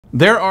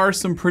There are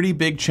some pretty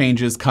big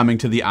changes coming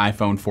to the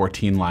iPhone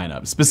 14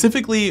 lineup,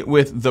 specifically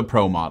with the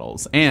Pro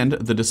models and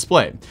the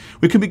display.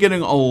 We could be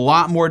getting a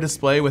lot more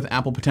display with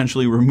Apple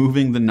potentially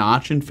removing the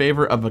notch in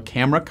favor of a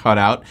camera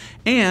cutout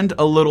and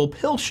a little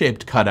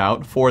pill-shaped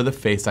cutout for the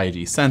Face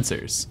ID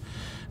sensors.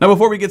 Now,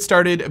 before we get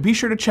started, be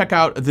sure to check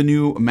out the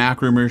new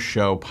MacRumors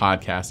Show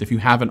podcast if you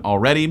haven't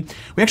already.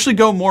 We actually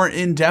go more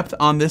in depth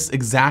on this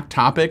exact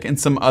topic and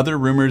some other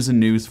rumors and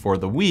news for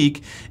the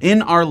week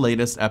in our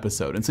latest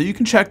episode. And so you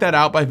can check that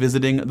out by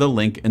visiting the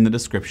link in the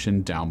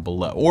description down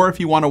below. Or if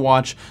you want to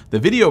watch the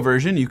video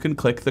version, you can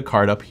click the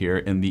card up here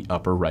in the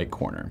upper right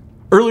corner.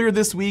 Earlier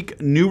this week,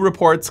 new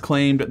reports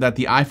claimed that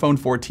the iPhone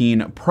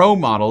 14 Pro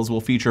models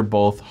will feature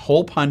both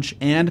hole punch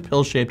and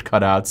pill-shaped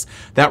cutouts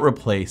that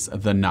replace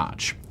the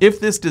notch. If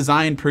this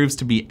design proves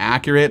to be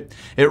accurate,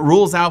 it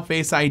rules out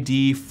Face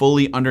ID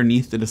fully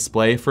underneath the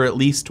display for at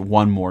least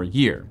one more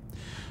year.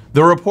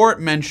 The report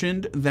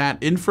mentioned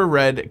that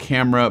infrared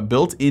camera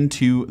built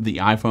into the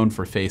iPhone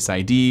for Face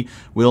ID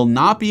will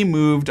not be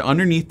moved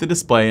underneath the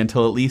display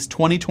until at least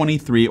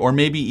 2023 or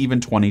maybe even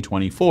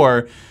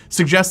 2024,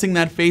 suggesting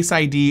that Face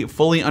ID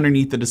fully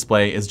underneath the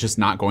display is just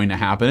not going to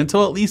happen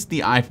until at least the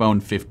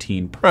iPhone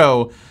 15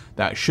 Pro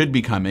that should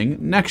be coming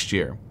next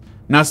year.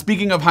 Now,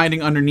 speaking of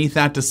hiding underneath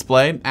that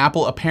display,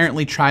 Apple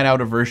apparently tried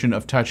out a version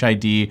of Touch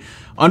ID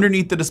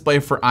underneath the display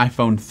for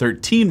iPhone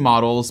 13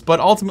 models,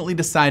 but ultimately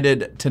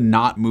decided to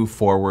not move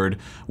forward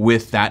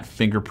with that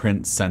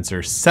fingerprint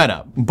sensor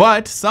setup.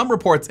 But some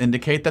reports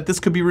indicate that this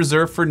could be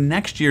reserved for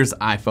next year's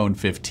iPhone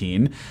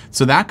 15,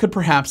 so that could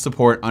perhaps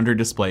support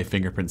under-display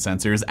fingerprint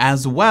sensors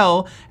as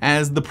well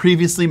as the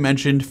previously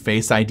mentioned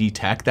Face ID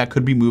tech that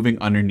could be moving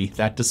underneath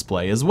that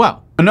display as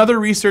well. Another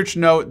research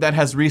note that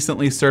has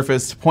recently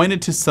surfaced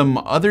pointed to some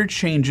other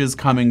changes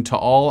coming to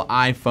all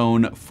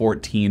iPhone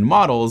 14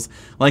 models,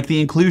 like the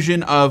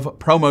inclusion of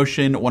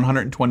ProMotion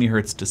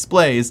 120Hz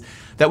displays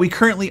that we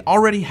currently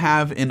already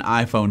have in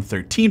iPhone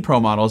 13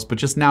 Pro models, but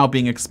just now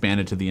being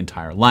expanded to the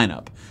entire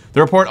lineup. The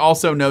report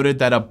also noted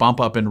that a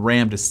bump up in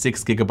RAM to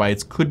 6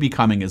 GB could be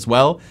coming as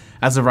well.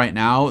 As of right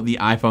now, the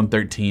iPhone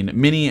 13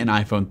 mini and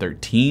iPhone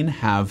 13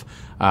 have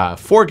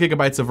 4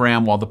 GB of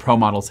RAM, while the Pro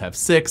models have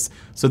 6.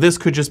 So this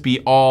could just be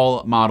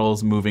all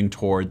models moving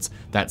towards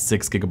that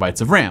 6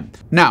 GB of RAM.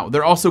 Now,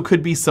 there also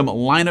could be some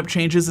lineup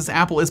changes as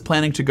Apple is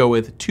planning to go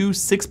with two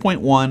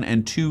 6.1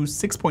 and two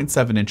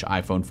 6.7-inch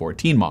iPhone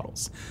 14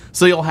 models.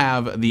 So you'll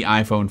have the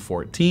iPhone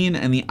 14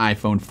 and the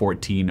iPhone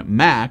 14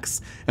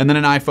 Max, and then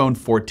an iPhone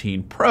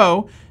 14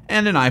 Pro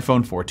and an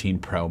iPhone 14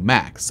 Pro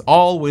Max,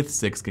 all with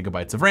 6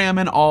 GB of RAM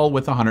and all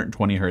with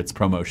 120Hz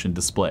ProMotion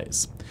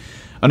displays.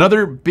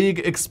 Another big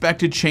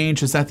expected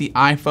change is that the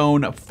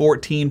iPhone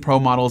 14 Pro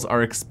models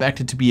are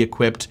expected to be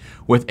equipped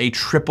with a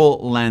triple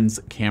lens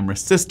camera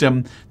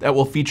system that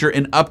will feature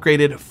an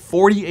upgraded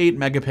 48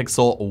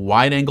 megapixel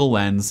wide angle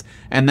lens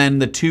and then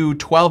the two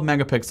 12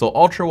 megapixel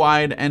ultra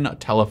wide and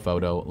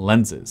telephoto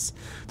lenses.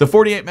 The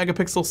 48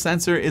 megapixel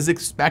sensor is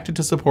expected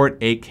to support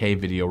 8K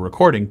video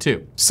recording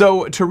too.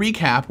 So to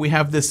recap, we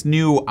have this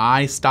new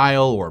eye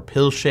style or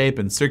pill shape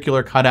and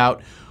circular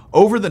cutout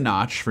over the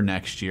notch for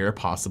next year,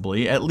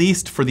 possibly, at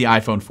least for the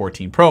iPhone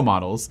 14 Pro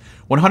models,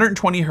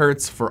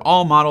 120Hz for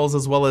all models,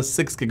 as well as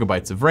 6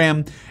 GB of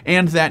RAM,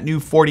 and that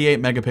new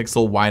 48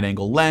 megapixel wide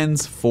angle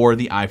lens for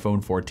the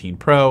iPhone 14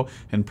 Pro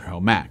and Pro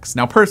Max.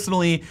 Now,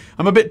 personally,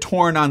 I'm a bit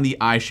torn on the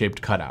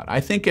eye-shaped cutout.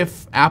 I think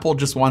if Apple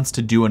just wants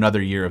to do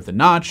another year of the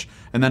notch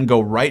and then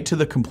go right to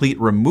the complete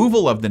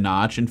removal of the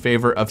notch in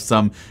favor of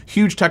some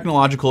huge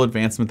technological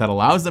advancement that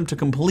allows them to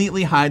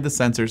completely hide the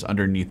sensors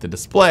underneath the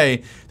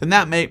display, then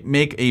that may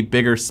make a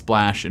bigger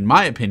splash in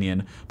my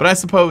opinion, but I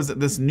suppose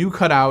that this new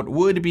cutout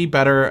would be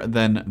better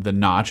than the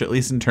notch, at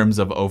least in terms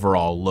of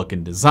overall look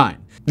and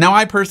design. Now,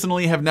 I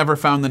personally have never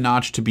found the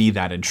notch to be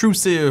that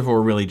intrusive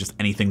or really just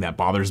anything that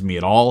bothers me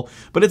at all,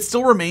 but it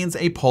still remains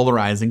a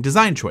polarizing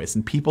design choice,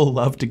 and people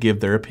love to give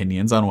their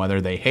opinions on whether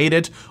they hate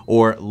it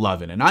or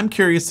love it. And I'm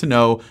curious to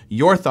know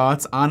your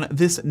thoughts on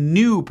this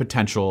new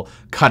potential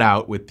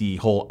cutout with the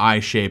whole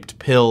eye-shaped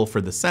pill for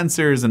the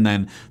sensors, and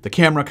then the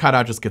camera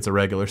cutout just gets a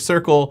regular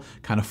circle,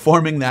 kind of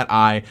forming that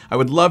eye. I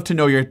would love to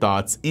know your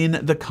thoughts in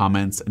the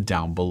comments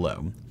down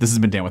below. This has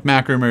been Dan with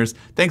MacRumors.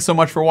 Thanks so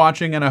much for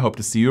watching, and I hope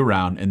to see you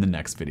around in the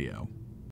next video.